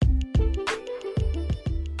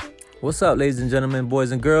What's up, ladies and gentlemen,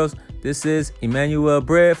 boys and girls? This is Emmanuel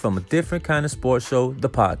Bread from A Different Kind of Sports Show, the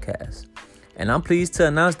podcast. And I'm pleased to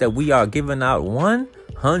announce that we are giving out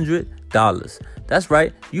 $100. That's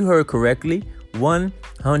right, you heard correctly,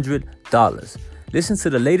 $100. Listen to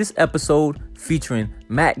the latest episode featuring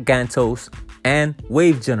Matt Gantos and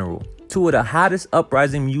Wave General, two of the hottest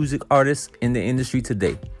uprising music artists in the industry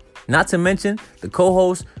today. Not to mention, the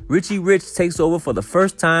co-host Richie Rich takes over for the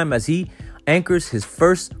first time as he anchors his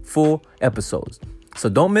first full episodes. So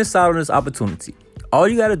don't miss out on this opportunity. All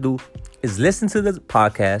you got to do is listen to the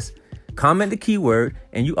podcast, comment the keyword,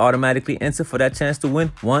 and you automatically enter for that chance to win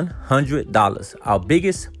 $100, our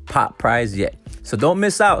biggest pop prize yet. So don't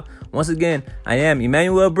miss out. Once again, I am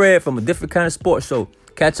Emmanuel Bread from A Different Kind of Sports Show.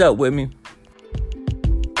 Catch up with me.